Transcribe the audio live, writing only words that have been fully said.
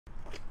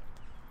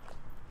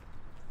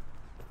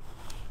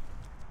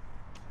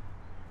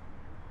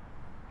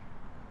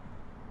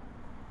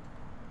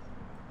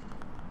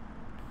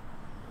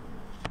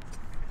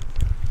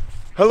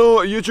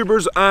Hello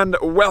YouTubers and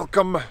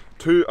welcome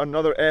to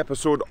another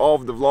episode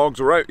of the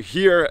vlogs. We're out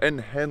here in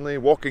Henley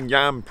walking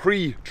yam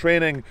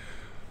pre-training,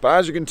 but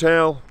as you can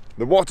tell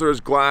the water is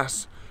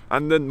glass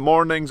and the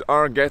mornings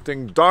are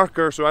getting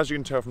darker, so as you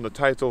can tell from the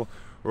title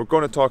we're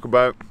going to talk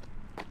about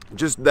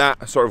just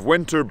that sort of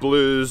winter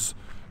blues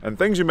and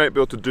things you might be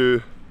able to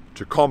do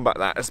to combat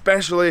that,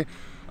 especially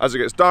as it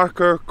gets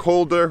darker,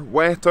 colder,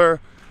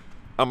 wetter,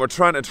 and we're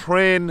trying to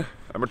train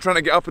and we're trying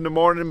to get up in the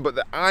morning but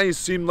the eyes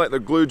seem like they're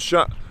glued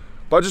shut.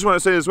 But I just want to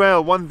say as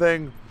well, one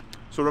thing,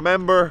 so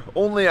remember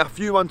only a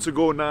few months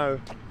ago now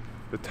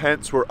the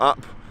tents were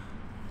up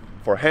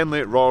for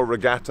Henley Royal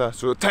Regatta,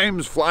 so the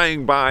time's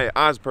flying by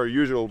as per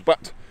usual,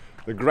 but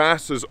the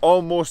grass is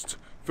almost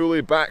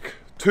fully back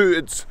to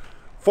its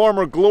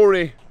former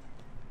glory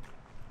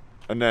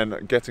and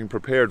then getting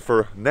prepared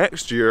for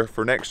next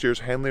year's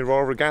Henley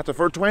Royal Regatta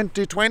for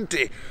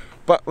 2020.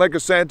 But like I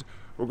said,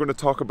 we're going to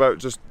talk about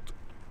just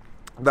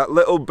that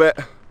little bit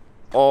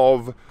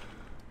of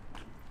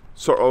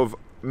sort of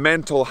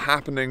mental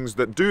happenings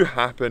that do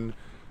happen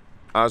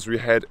as we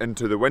head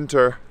into the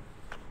winter.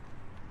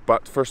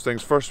 But first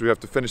things first, we have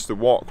to finish the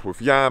walk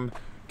with yam,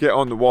 get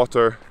on the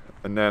water,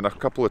 and then a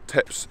couple of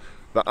tips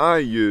that I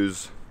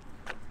use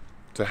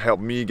to help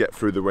me get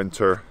through the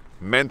winter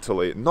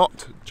mentally,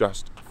 not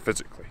just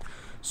physically.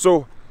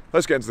 So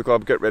let's get into the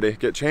club, get ready,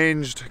 get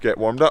changed, get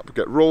warmed up,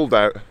 get rolled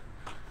out,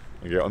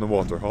 and get on the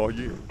water. Oh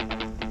yeah.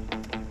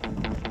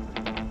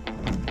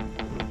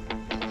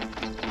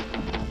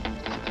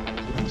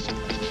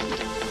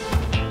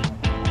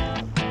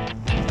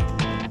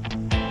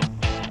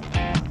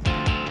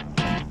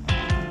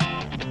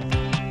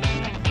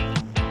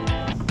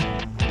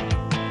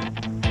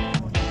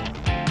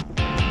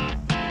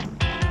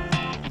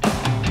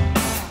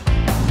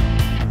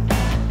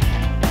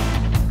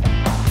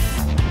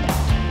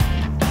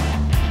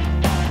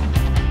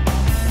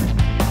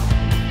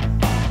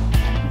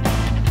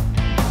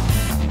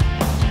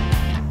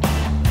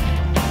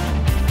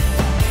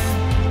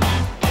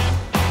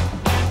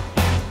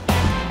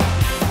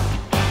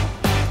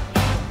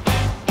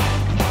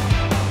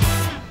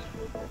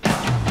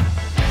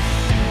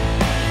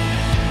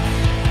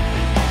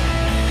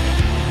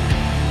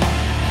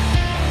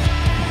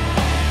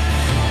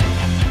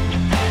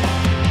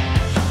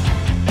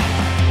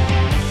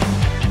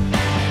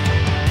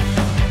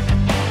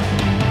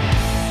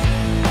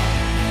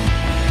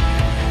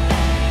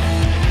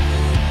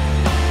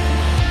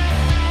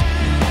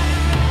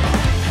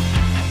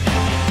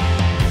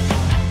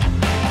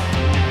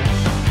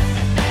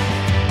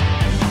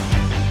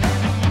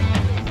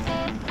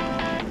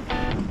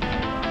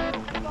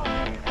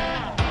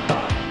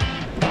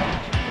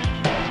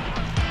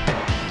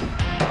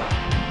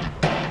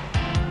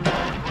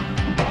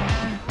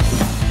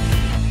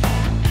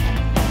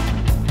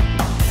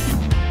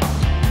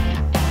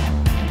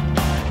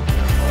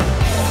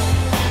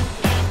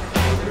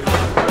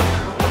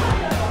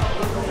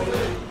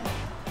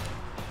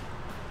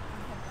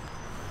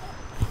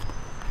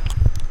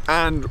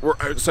 And we're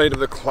outside of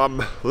the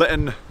club,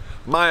 letting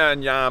Maya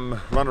and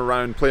Yam run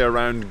around, play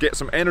around, get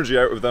some energy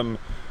out of them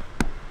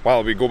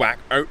while we go back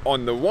out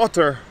on the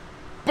water.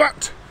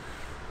 But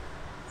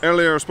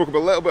earlier I spoke a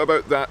little bit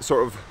about that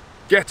sort of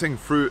getting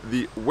through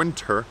the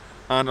winter,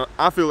 and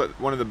I feel that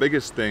one of the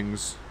biggest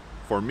things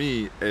for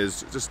me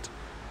is just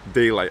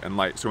daylight and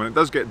light. So when it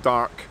does get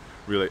dark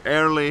really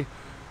early,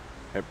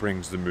 it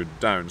brings the mood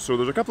down. So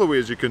there's a couple of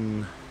ways you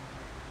can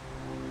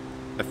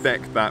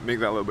affect that, make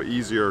that a little bit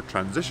easier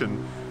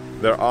transition.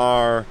 There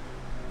are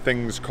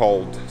things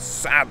called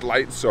SAD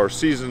lights, or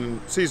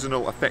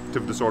seasonal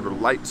affective disorder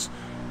lights,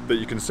 that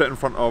you can sit in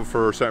front of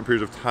for certain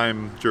periods of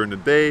time during the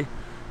day,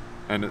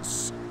 and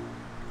it's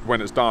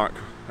when it's dark,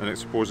 and it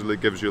supposedly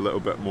gives you a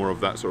little bit more of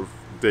that sort of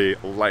day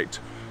light.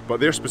 But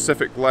they're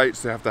specific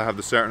lights, they have to have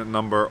the certain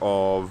number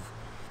of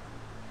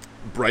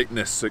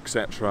brightness,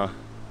 etc.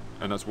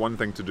 And that's one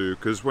thing to do,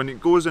 because when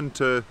it goes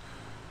into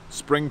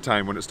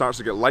springtime, when it starts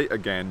to get light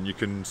again, you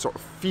can sort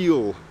of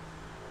feel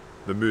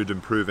the mood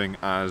improving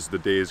as the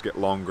days get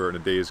longer and the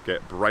days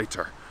get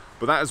brighter.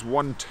 But that is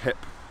one tip,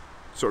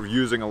 sort of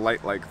using a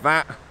light like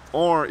that.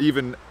 Or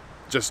even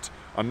just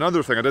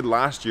another thing I did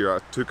last year, I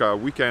took a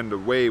weekend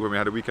away when we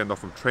had a weekend off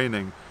from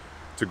training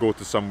to go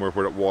to somewhere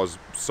where it was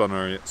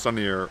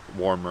sunnier,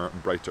 warmer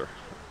and brighter.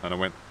 And I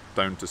went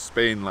down to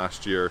Spain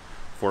last year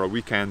for a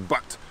weekend,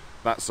 but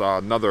that's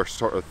another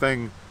sort of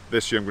thing.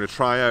 This year I'm going to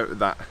try out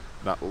that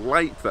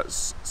light,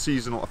 that's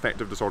seasonal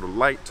affective disorder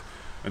light,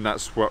 and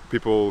that's what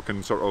people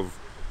can sort of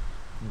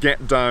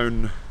get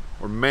down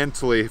or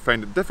mentally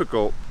find it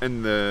difficult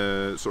in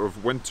the sort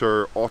of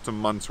winter, autumn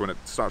months when it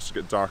starts to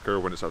get darker,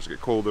 when it starts to get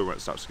colder, when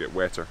it starts to get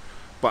wetter.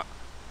 But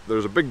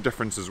there's a big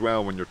difference as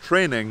well when you're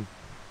training,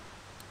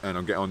 and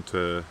I'll get on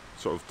to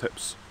sort of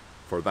tips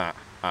for that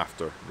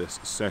after this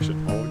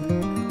session.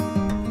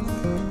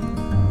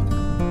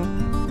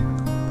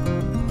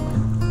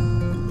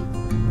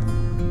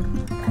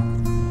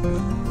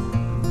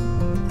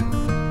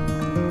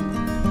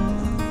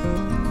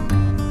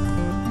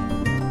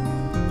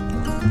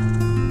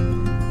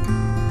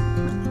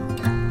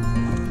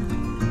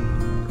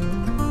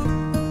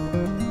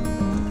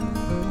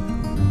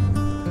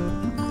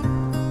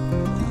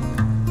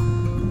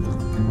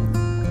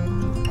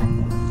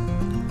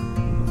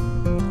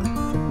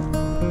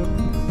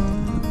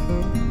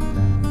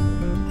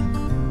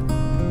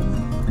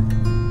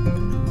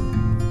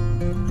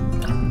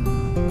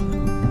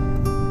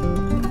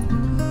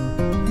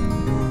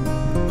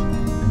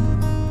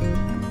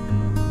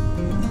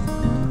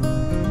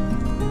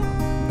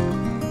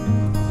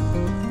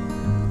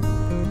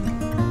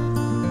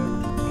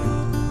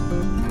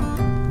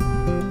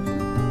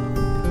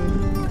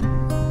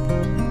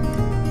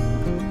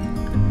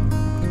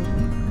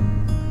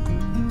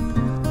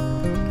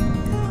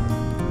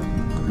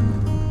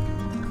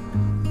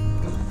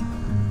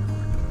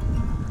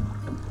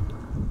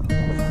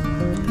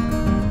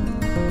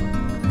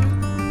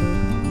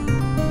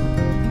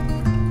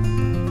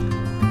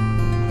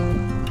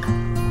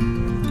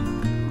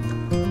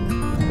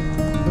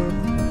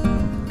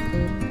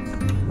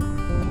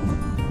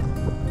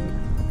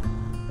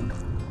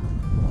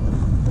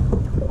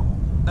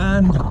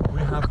 And we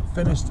have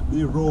finished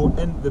the row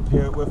in the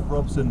pair with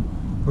Robson.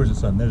 Where's the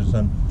sun? There's the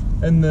sun.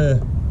 In the,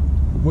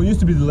 what used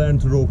to be the learn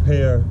to row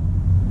pair,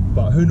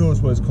 but who knows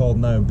what it's called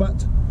now.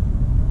 But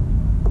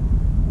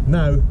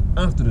now,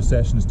 after the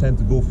session, it's time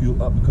to go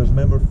fuel up, because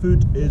remember,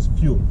 food is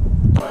fuel.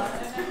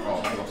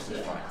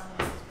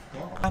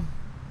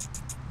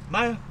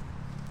 Maya.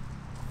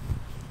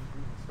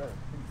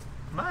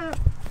 Maya.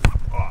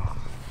 Oh.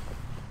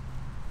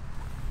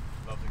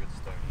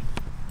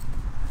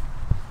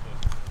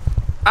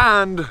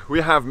 And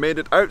we have made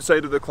it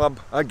outside of the club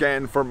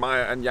again for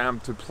Maya and Yam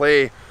to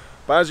play.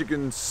 But as you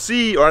can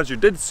see, or as you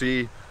did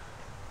see,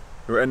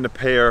 we're in the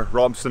pair,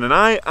 Robson and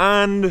I,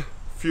 and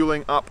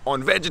fueling up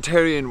on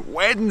Vegetarian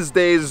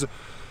Wednesdays,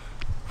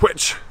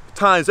 which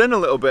ties in a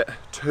little bit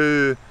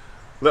to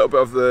a little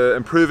bit of the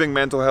improving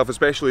mental health,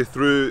 especially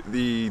through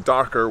the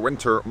darker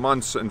winter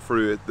months and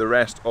through the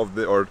rest of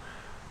the, or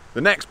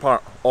the next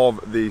part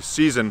of the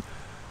season.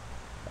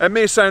 It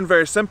may sound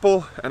very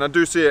simple, and I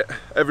do say it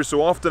every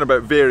so often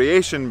about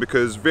variation,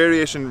 because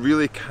variation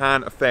really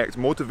can affect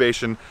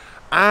motivation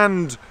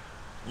and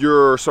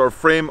your sort of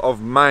frame of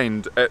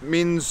mind. It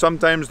means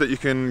sometimes that you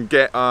can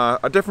get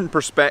a different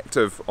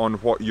perspective on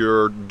what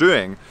you're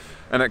doing,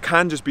 and it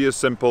can just be as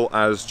simple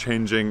as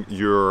changing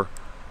your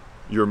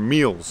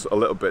meals a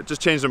little bit.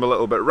 Just change them a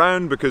little bit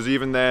round, because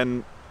even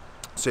then,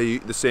 say you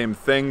eat the same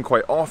thing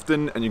quite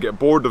often and you get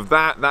bored of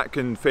that, that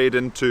can fade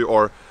into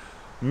or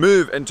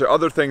move into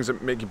other things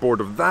that make you bored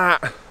of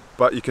that.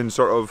 But you can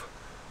sort of,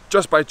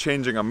 just by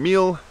changing a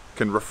meal,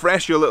 can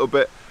refresh you a little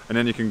bit, and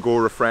then you can go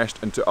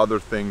refreshed into other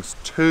things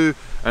too.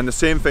 And the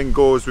same thing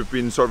goes, we've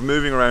been sort of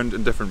moving around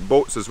in different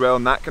boats as well,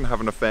 and that can have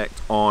an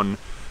effect on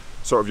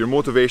sort of your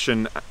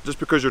motivation. Just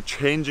because you're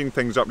changing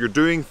things up, you're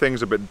doing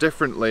things a bit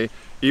differently,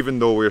 even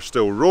though we're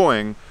still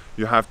rowing,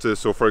 you have to,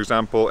 so for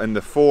example in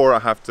the 4 I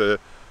have to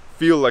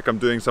feel like I'm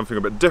doing something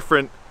a bit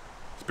different.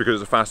 It's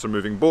because it's a faster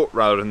moving boat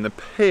rather than the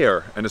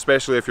pair, and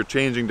especially if you're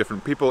changing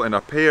different people in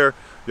a pair,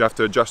 you have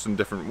to adjust in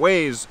different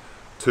ways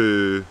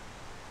to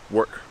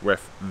work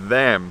with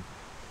them.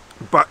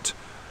 But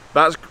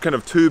that's kind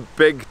of 2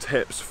 big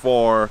tips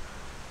for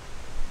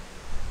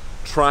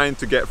trying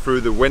to get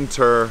through the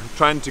winter,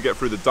 trying to get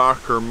through the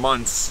darker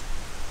months,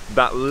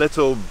 that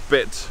little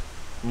bit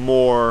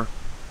more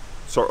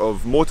sort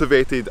of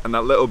motivated and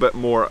that little bit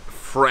more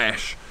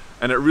fresh.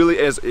 And it really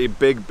is a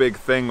big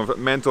thing of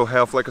mental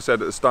health. Like I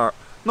said at the start,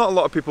 not a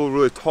lot of people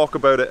really talk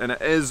about it, and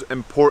it is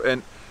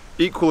important.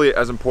 Equally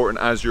as important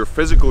as your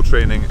physical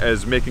training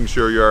is making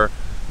sure you're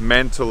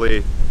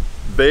mentally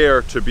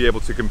there to be able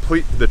to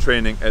complete the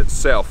training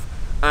itself.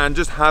 And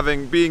just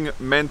being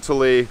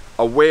mentally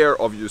aware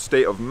of your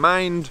state of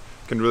mind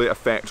can really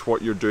affect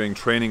what you're doing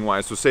training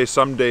wise. So say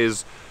some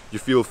days you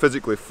feel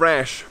physically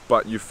fresh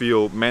but you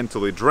feel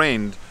mentally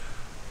drained,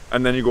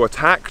 and then you go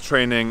attack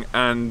training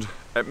and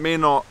it may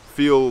not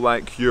feel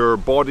like your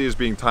body is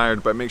being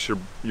tired, but it makes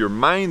your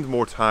mind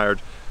more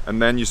tired,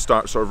 and then you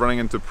start sort of running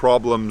into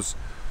problems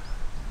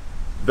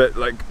that,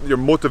 like, your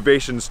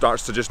motivation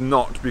starts to just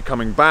not be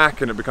coming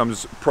back, and it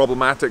becomes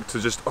problematic to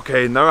just,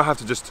 okay, now I have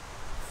to just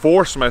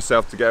force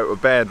myself to get out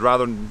of bed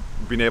rather than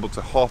being able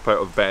to hop out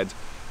of bed.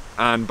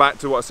 And back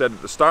to what I said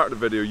at the start of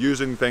the video,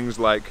 using things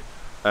like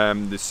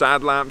the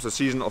SAD lamps, the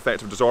seasonal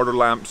affective disorder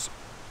lamps,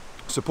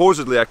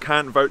 supposedly, I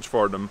can't vouch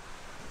for them,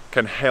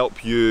 can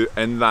help you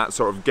in that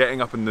sort of getting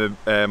up in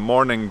the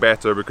morning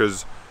better,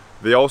 because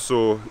they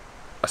also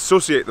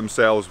associate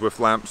themselves with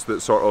lamps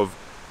that sort of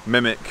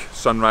mimic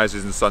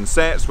sunrises and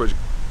sunsets, which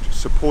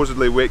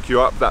supposedly wake you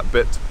up that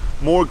bit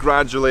more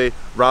gradually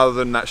rather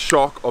than that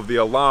shock of the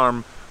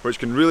alarm, which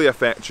can really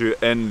affect you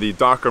in the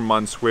darker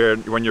months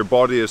when your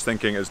body is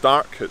thinking it's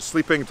dark, it's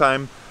sleeping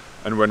time,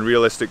 and when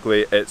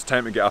realistically it's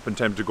time to get up and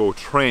time to go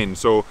train.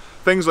 So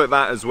things like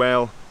that as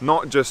well,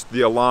 not just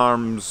the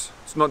alarms,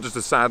 it's not just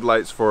the SAD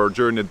lights for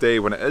during the day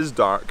when it is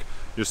dark,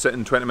 you're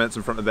sitting 20 minutes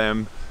in front of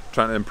them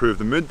trying to improve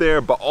the mood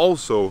there, but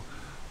also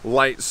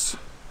lights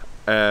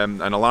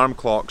and alarm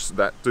clocks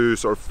that do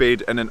sort of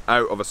fade in and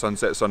out of a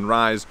sunset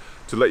sunrise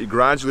to let you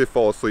gradually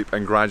fall asleep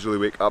and gradually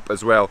wake up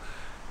as well.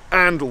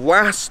 And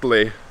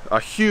lastly,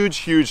 a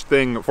huge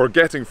thing for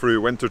getting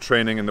through winter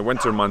training in the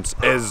winter months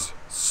is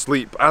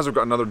sleep. As we've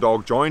got another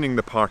dog joining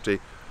the party,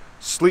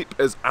 sleep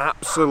is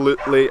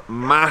absolutely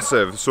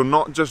massive. So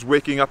not just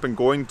waking up and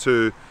going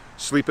to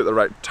sleep at the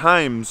right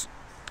times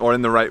or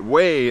in the right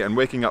way and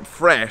waking up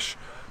fresh,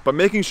 but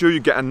making sure you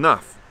get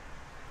enough.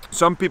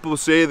 Some people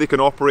say they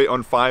can operate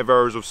on 5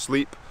 hours of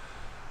sleep,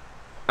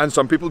 and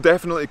some people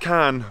definitely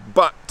can,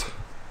 but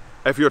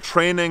if you're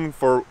training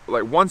for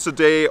like once a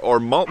day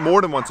or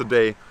more than once a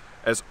day,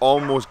 it's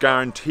almost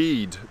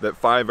guaranteed that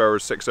 5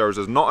 hours, 6 hours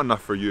is not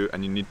enough for you,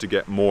 and you need to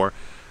get more.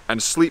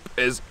 And sleep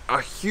is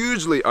a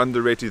hugely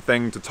underrated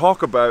thing to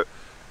talk about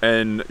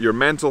in your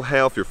mental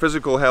health, your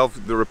physical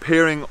health, the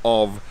repairing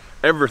of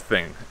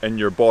everything in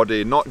your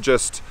body, not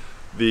just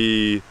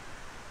the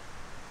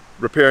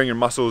repairing your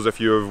muscles if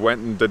you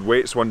went and did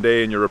weights one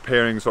day and you're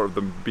repairing sort of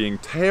them being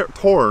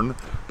torn,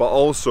 but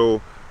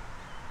also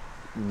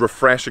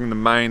refreshing the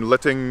mind,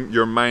 letting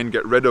your mind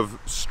get rid of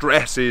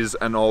stresses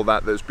and all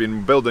that that's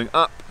been building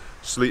up.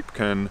 Sleep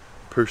can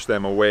push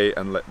them away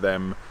and let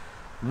them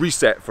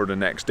reset for the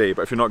next day.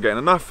 But if you're not getting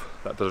enough,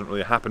 that doesn't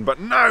really happen. But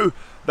now,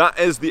 that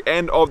is the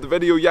end of the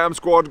video, Yam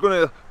Squad.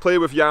 Going to play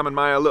with Yam and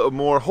Maya a little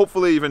more.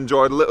 Hopefully you've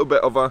enjoyed a little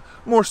bit of a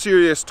more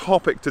serious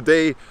topic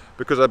today,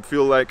 because I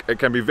feel like it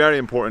can be very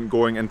important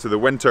going into the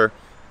winter.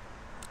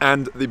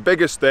 And the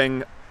biggest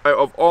thing out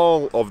of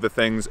all of the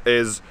things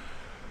is,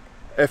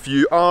 if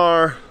you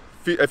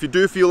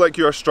do feel like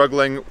you are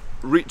struggling,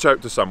 reach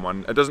out to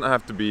someone. It doesn't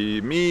have to be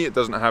me, it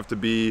doesn't have to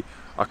be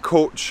a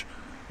coach.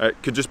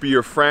 It could just be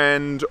your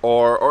friend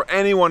or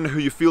anyone who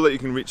you feel that you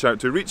can reach out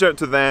to. Reach out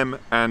to them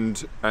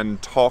and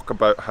talk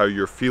about how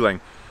you're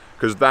feeling,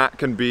 because that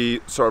can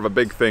be sort of a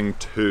big thing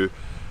too.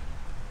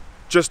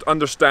 Just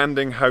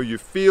understanding how you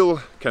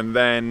feel can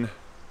then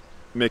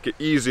make it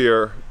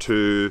easier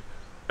to,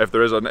 if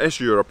there is an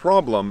issue or a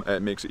problem,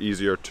 it makes it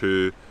easier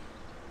to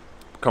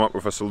come up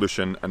with a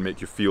solution and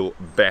make you feel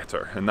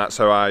better. And that's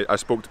how I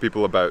spoke to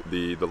people about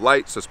the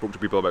lights, I spoke to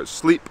people about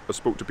sleep, I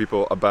spoke to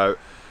people about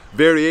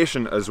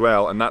variation as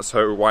well, and that's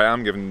why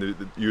I'm giving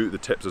you the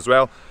tips as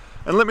well.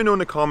 And let me know in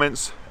the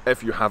comments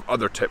if you have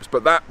other tips.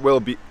 But that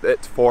will be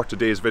it for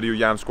today's video,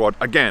 Yam Squad.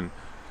 Again,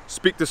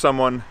 speak to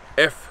someone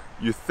if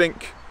you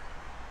think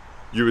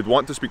you would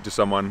want to speak to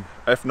someone.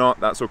 If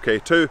not, that's okay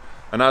too.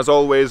 And as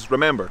always,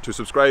 remember to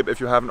subscribe if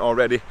you haven't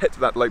already, hit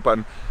that like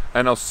button,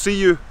 and I'll see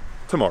you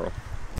tomorrow.